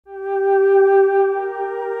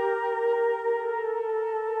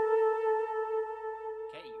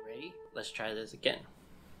let's try this again.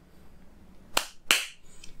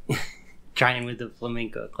 Trying with the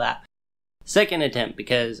flamenco clap. Second attempt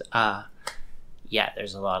because, yeah,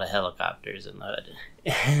 there's a lot of helicopters and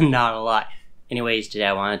not a lot. Anyways, today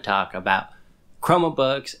I want to talk about Chroma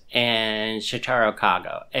books and Shintaro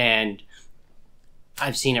Kago. And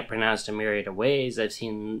I've seen it pronounced a myriad of ways. I've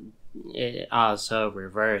seen it also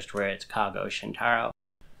reversed where it's Kago Shintaro.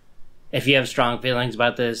 If you have strong feelings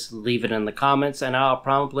about this, leave it in the comments and I'll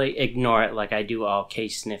promptly ignore it like I do all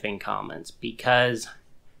case sniffing comments, because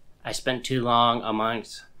I spent too long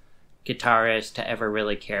amongst guitarists to ever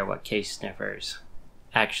really care what case sniffers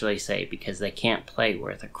actually say, because they can't play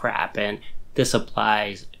worth a crap, and this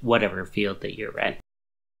applies whatever field that you're in.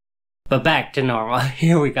 But back to normal.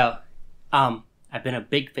 Here we go. I've been a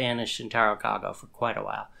big fan of Shintaro Kago for quite a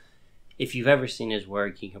while. If you've ever seen his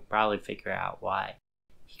work, you can probably figure out why.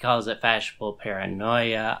 He calls it fashionable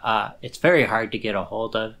paranoia. It's very hard to get a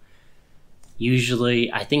hold of. Usually,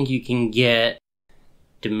 I think you can get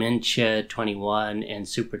Dementia 21 and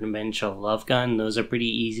Super Dementia Love Gun. Those are pretty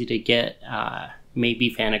easy to get. Maybe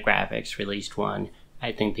Fantagraphics released one.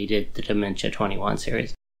 I think they did the Dementia 21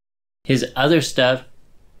 series. His other stuff,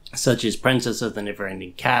 such as Princess of the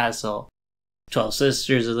Neverending Castle, 12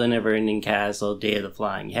 Sisters of the Neverending Castle, Day of the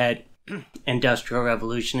Flying Head, Industrial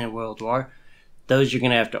Revolution and World War, those you're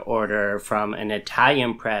going to have to order from an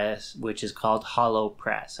Italian press, which is called Hollow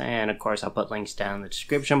Press. And of course, I'll put links down in the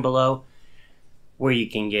description below where you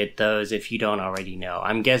can get those if you don't already know.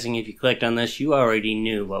 I'm guessing if you clicked on this, you already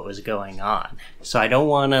knew what was going on. So I don't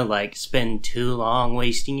want to spend too long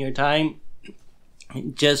wasting your time.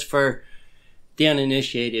 Just for the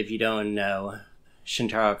uninitiated, if you don't know,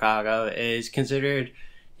 Shintaro Kago is considered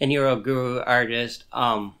an Iroguru artist.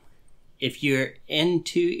 If you're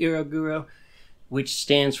into Iroguru, which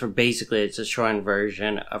stands for basically it's a shortened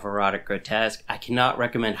version of erotic grotesque, I cannot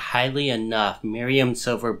recommend highly enough Miriam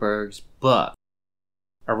Silverberg's book,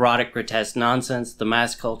 Erotic Grotesque Nonsense, The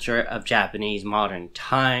Mass Culture of Japanese Modern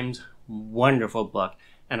Times. Wonderful book.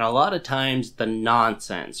 And a lot of times the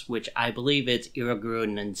nonsense, which I believe it's Iroguru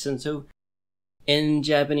Nonsensu in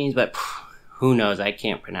Japanese, but who knows, I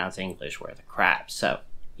can't pronounce English worth a crap, so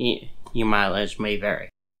your mileage may vary.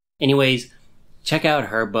 Anyways, check out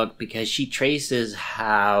her book because she traces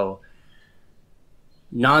how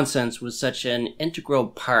nonsense was such an integral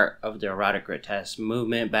part of the erotic grotesque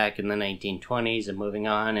movement back in the 1920s and moving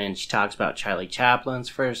on. And she talks about Charlie Chaplin's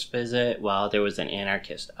first visit while there was an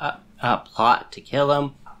anarchist plot to kill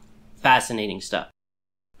him. Fascinating stuff.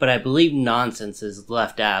 But I believe nonsense is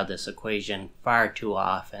left out of this equation far too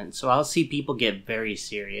often. So I'll see people get very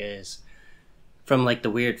serious from the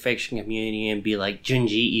weird fiction community and be like,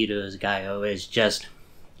 Junji Ito's Gaio is just,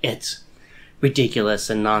 it's ridiculous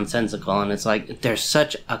and nonsensical. And it's like, there's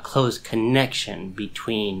such a close connection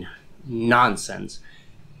between nonsense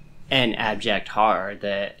and abject horror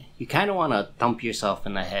that you kind of want to thump yourself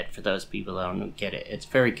in the head for those people that don't get it. It's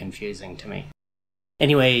very confusing to me.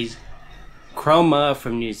 Anyways, Chroma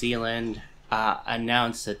from New Zealand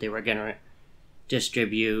announced that they were going to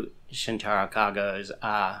distribute Shintaro Kago's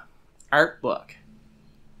art book.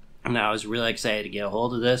 And I was really excited to get a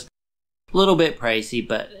hold of this. A little bit pricey,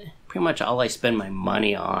 but pretty much all I spend my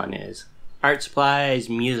money on is art supplies,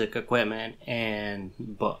 music equipment, and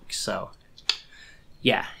books. So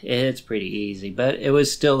yeah, it's pretty easy, but it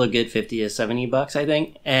was still a good 50 to 70 bucks, I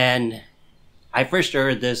think. And I first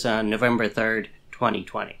ordered this on November 3rd,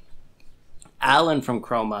 2020. Alan from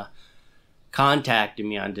Chroma contacted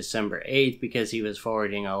me on December 8th because he was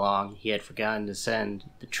forwarding along. He had forgotten to send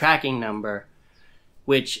the tracking number,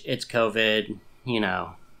 which it's COVID,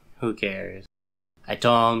 who cares? I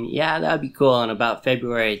told him, yeah, that'd be cool. And about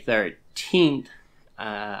February 13th,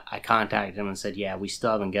 I contacted him and said, yeah, we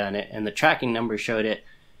still haven't gotten it. And the tracking number showed it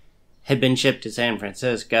had been shipped to San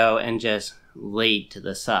Francisco and just laid to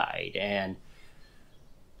the side. And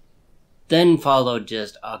then followed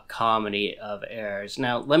just a comedy of errors.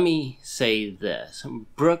 Now, let me say this.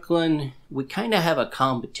 Brooklyn, we kind of have a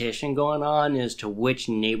competition going on as to which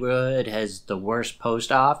neighborhood has the worst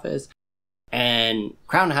post office. And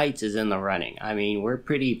Crown Heights is in the running. I mean, we're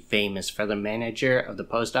pretty famous for the manager of the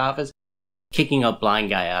post office kicking a blind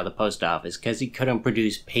guy out of the post office because he couldn't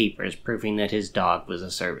produce papers proving that his dog was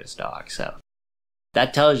a service dog. So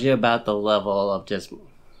that tells you about the level of just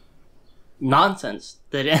nonsense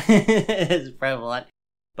that is prevalent.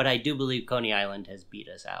 But I do believe Coney Island has beat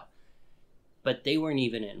us out. But they weren't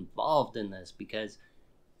even involved in this because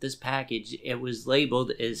this package, it was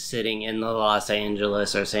labeled as sitting in the Los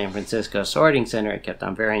Angeles or San Francisco sorting center. It kept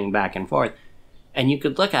on varying back and forth. And you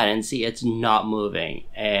could look at it and see it's not moving.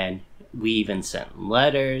 And we even sent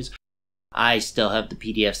letters. I still have the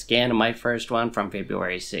PDF scan of my first one from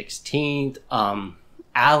February 16th.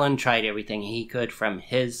 Alan tried everything he could from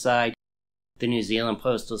his side. The New Zealand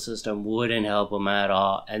postal system wouldn't help him at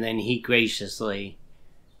all. And then he graciously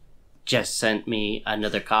just sent me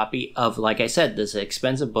another copy of, like I said, this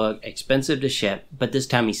expensive book, expensive to ship, but this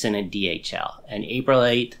time he sent it DHL. And April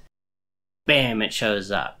 8th, bam, it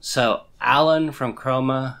shows up. So Alan from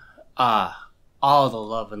Chroma, all the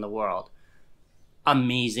love in the world.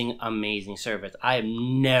 Amazing, amazing service. I have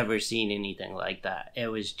never seen anything like that. It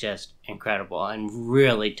was just incredible and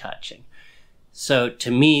really touching. So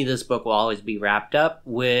to me, this book will always be wrapped up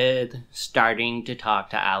with starting to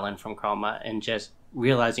talk to Alan from Chroma and just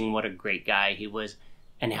realizing what a great guy he was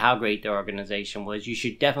and how great their organization was. You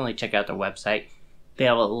should definitely check out their website. They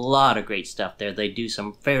have a lot of great stuff there. They do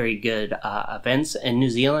some very good events in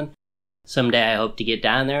New Zealand. Someday I hope to get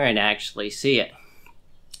down there and actually see it.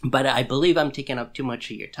 But I believe I'm taking up too much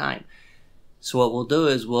of your time. So what we'll do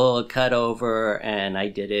is we'll cut over, and I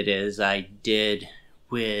did it as I did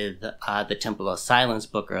with the Temple of Silence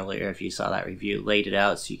book earlier. If you saw that review, laid it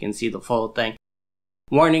out so you can see the full thing.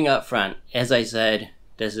 Warning up front, as I said,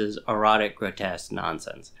 this is erotic, grotesque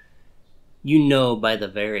nonsense. You know by the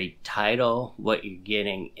very title what you're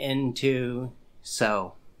getting into.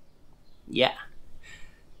 So, yeah.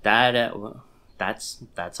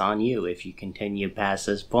 That's on you if you continue past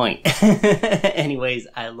this point. Anyways,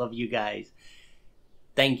 I love you guys.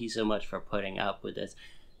 Thank you so much for putting up with this.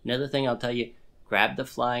 Another thing I'll tell you, grab the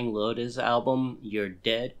Flying Lotus album. You're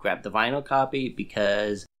dead. Grab the vinyl copy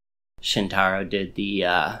because Shintaro did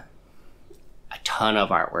a ton of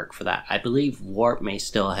artwork for that. I believe Warp may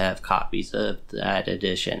still have copies of that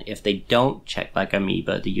edition. If they don't, check like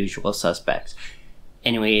Amoeba, the usual suspects.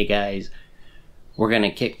 Anyway, guys, we're going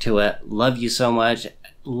to kick to it. Love you so much.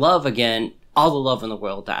 Love, again, all the love in the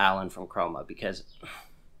world to Alan from Chroma, because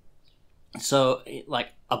so, like,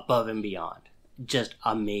 above and beyond. Just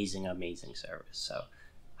amazing, amazing service. So,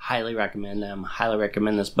 highly recommend them. Highly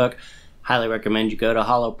recommend this book. Highly recommend you go to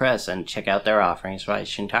Hollow Press and check out their offerings by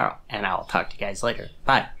Shintaro. And I'll talk to you guys later.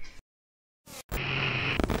 Bye.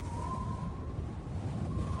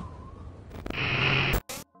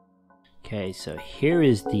 Okay, so here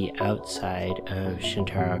is the outside of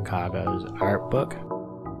Shintaro Kago's art book.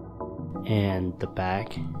 And the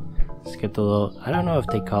back. Let's get the little, I don't know if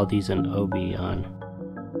they call these an obi on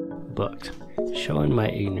books. Showing my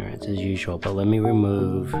ignorance as usual, but let me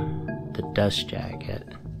remove the dust jacket.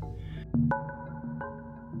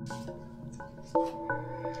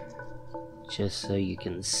 Just so you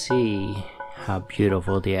can see how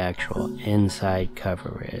beautiful the actual inside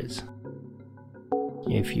cover is.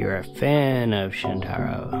 If you're a fan of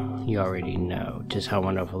Shintaro, you already know just how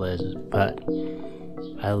wonderful it is, but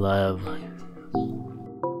I love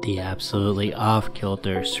the absolutely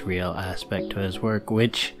off-kilter, surreal aspect to his work,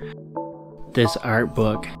 which this art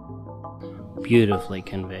book beautifully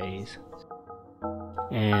conveys.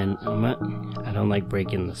 And I don't like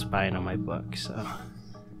breaking the spine on my book, so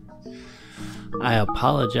I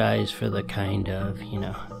apologize for the kind of,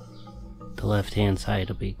 the left-hand side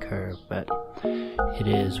will be curved, but it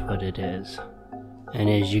is what it is. And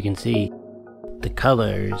as you can see, the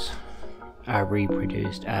colors are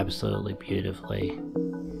reproduced absolutely beautifully.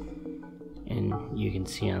 And you can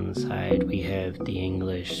see on the side we have the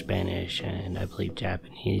English, Spanish, and I believe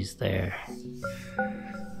Japanese there.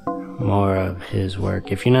 More of his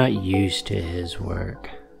work. If you're not used to his work,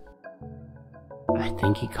 I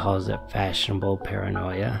think he calls it fashionable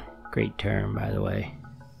paranoia. Great term, by the way.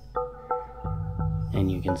 And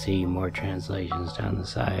you can see more translations down the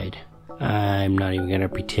side. I'm not even going to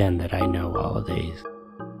pretend that I know all of these.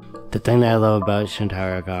 The thing that I love about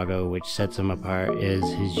Shintaro Kago, which sets him apart, is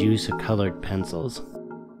his use of colored pencils.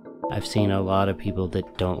 I've seen a lot of people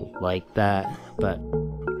that don't like that, but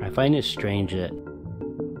I find it strange that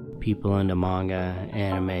people into manga,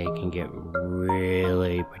 anime can get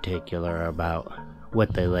really particular about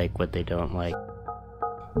what they like, what they don't like.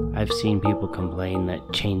 I've seen people complain that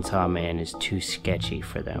Chainsaw Man is too sketchy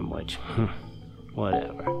for them, which,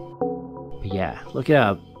 whatever. But yeah, look at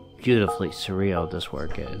how beautifully surreal this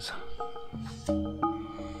work is.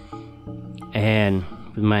 And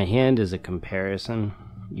with my hand as a comparison,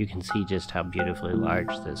 you can see just how beautifully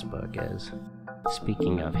large this book is.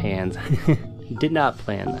 Speaking of hands, did not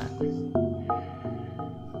plan that.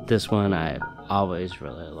 This one I've always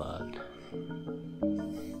really loved.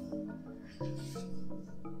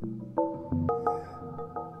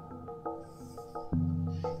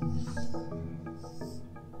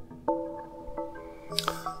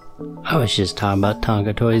 I was just talking about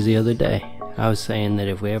Tonka toys the other day. I was saying that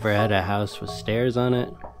if we ever had a house with stairs on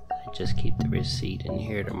it, could just keep the receipt in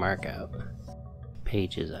here to mark out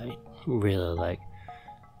pages I really like.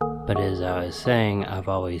 But as I was saying, I've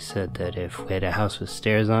always said that if we had a house with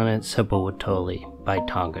stairs on it, Sybil would totally buy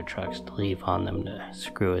Tonka trucks to leave on them to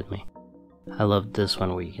screw with me. I love this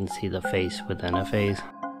one where you can see the face within a face.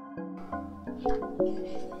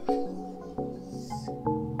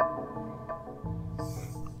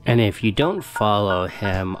 And if you don't follow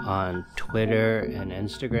him on Twitter and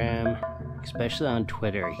Instagram, especially on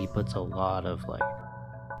Twitter, he puts a lot of like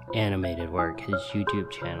animated work. His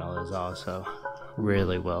YouTube channel is also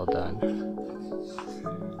really well done.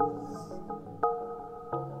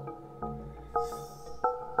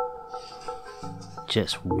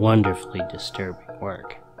 Just wonderfully disturbing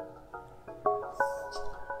work.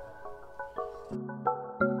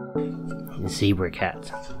 Zebra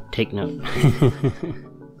cats. Take note.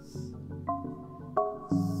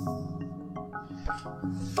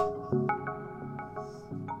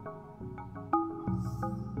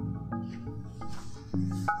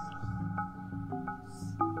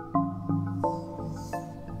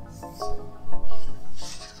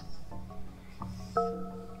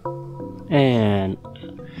 And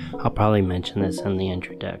I'll probably mention this in the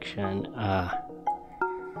introduction.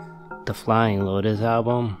 The Flying Lotus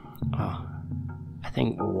album, I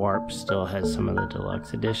think Warp still has some of the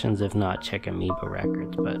deluxe editions. If not, check Amoeba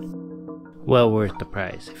Records, but well worth the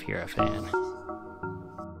price if you're a fan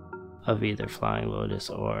of either Flying Lotus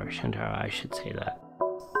or Shintaro, I should say that.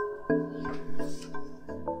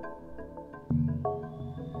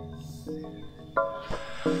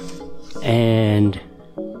 And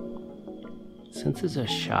since it's a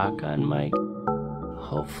shotgun mic,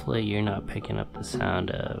 hopefully you're not picking up the sound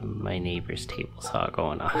of my neighbor's table saw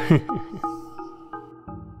going on.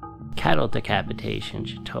 Cattle Decapitation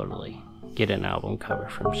should totally get an album cover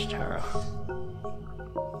from Shintaro.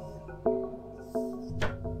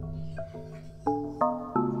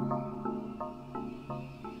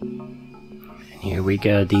 And here we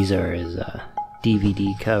go, these are his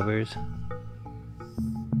DVD covers.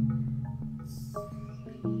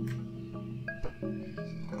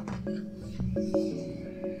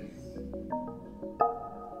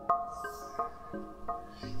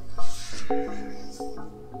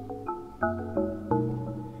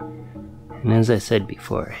 And as I said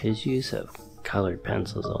before, his use of colored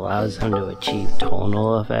pencils allows him to achieve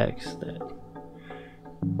tonal effects that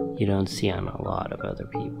you don't see on a lot of other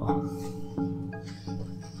people.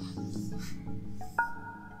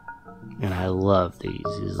 And I love these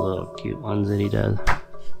little cute ones that he does.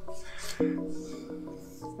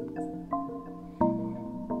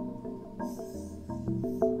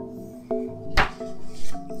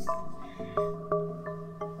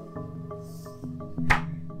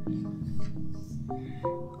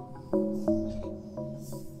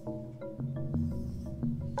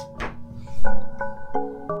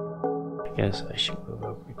 I guess I should move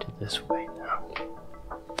over to this way now.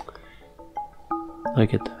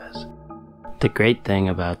 Look at this. The great thing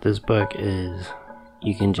about this book is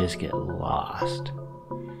you can just get lost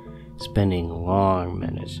spending long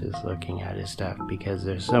minutes just looking at his stuff because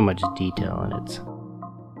there's so much detail and it's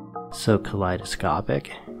so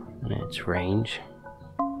kaleidoscopic in its range.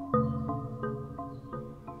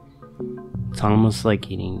 It's almost like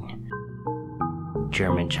eating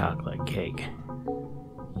German chocolate cake.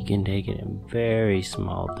 You can take it in very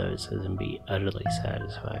small doses and be utterly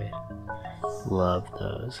satisfied. Love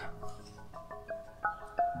those.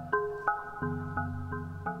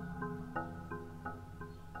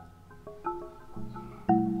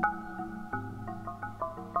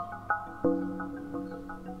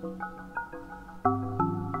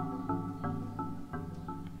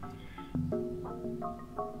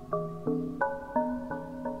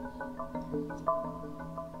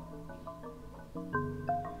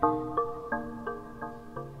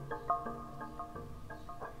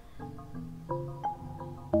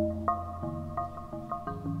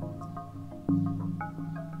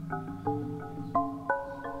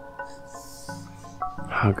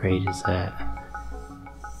 How great is that?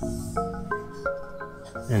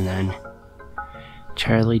 And then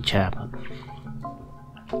Charlie Chaplin,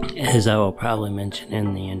 as I will probably mention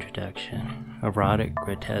in the introduction, erotic,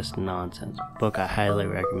 grotesque nonsense, a book I highly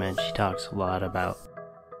recommend. She talks a lot about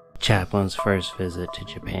Chaplin's first visit to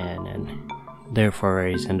Japan and their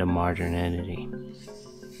forays into modernity.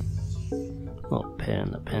 Little Pit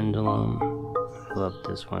and the Pendulum. I love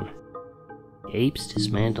this one. Apes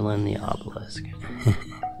dismantling the obelisk.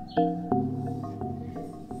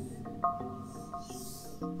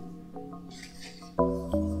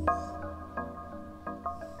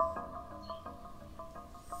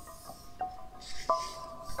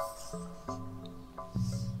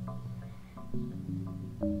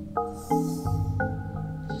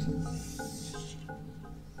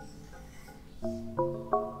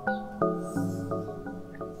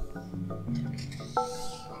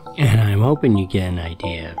 And I'm hoping you get an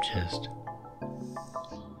idea of just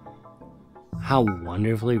how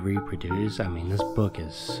wonderfully reproduced. I mean, this book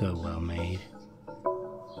is so well made.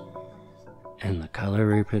 And the color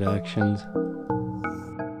reproductions,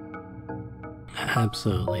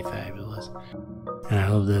 absolutely fabulous. And I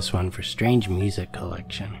love this one for Strange Music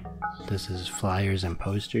Collection. This is flyers and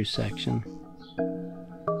posters section.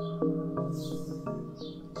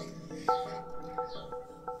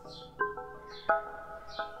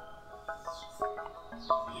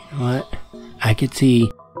 You know what? I could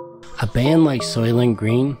see a band like Soylent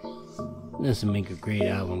Green. This would make a great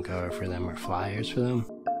album cover for them or flyers for them.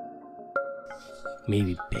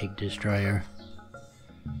 Maybe Pig Destroyer.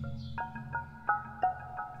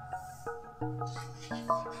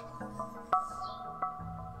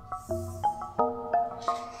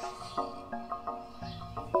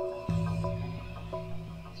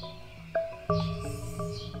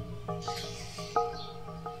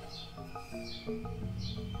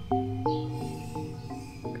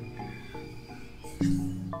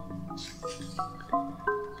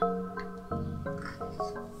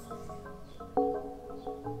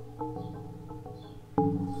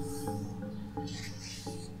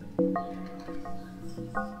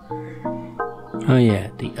 Oh yeah,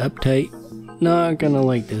 the uptight. Not gonna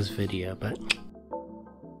like this video, but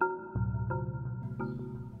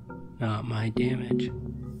not my damage.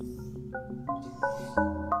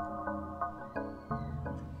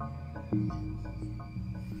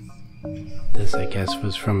 This, I guess,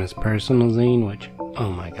 was from his personal zine, which,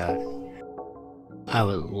 oh my god, I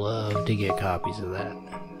would love to get copies of that.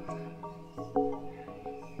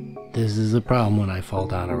 This is the problem when I fall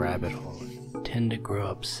down a rabbit hole. I tend to grow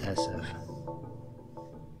obsessive.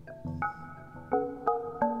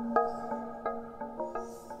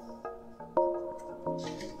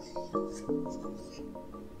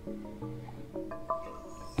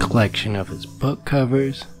 Collection of his book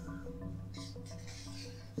covers.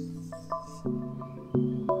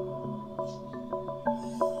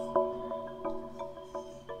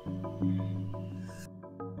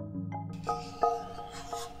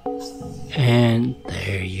 And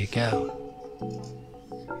there you go.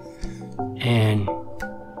 And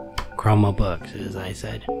Chroma Books, as I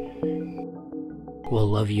said, will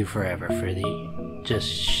love you forever for the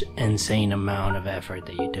just insane amount of effort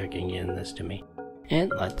that you took in getting this to me. And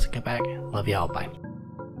let's get back. Love y'all. Bye.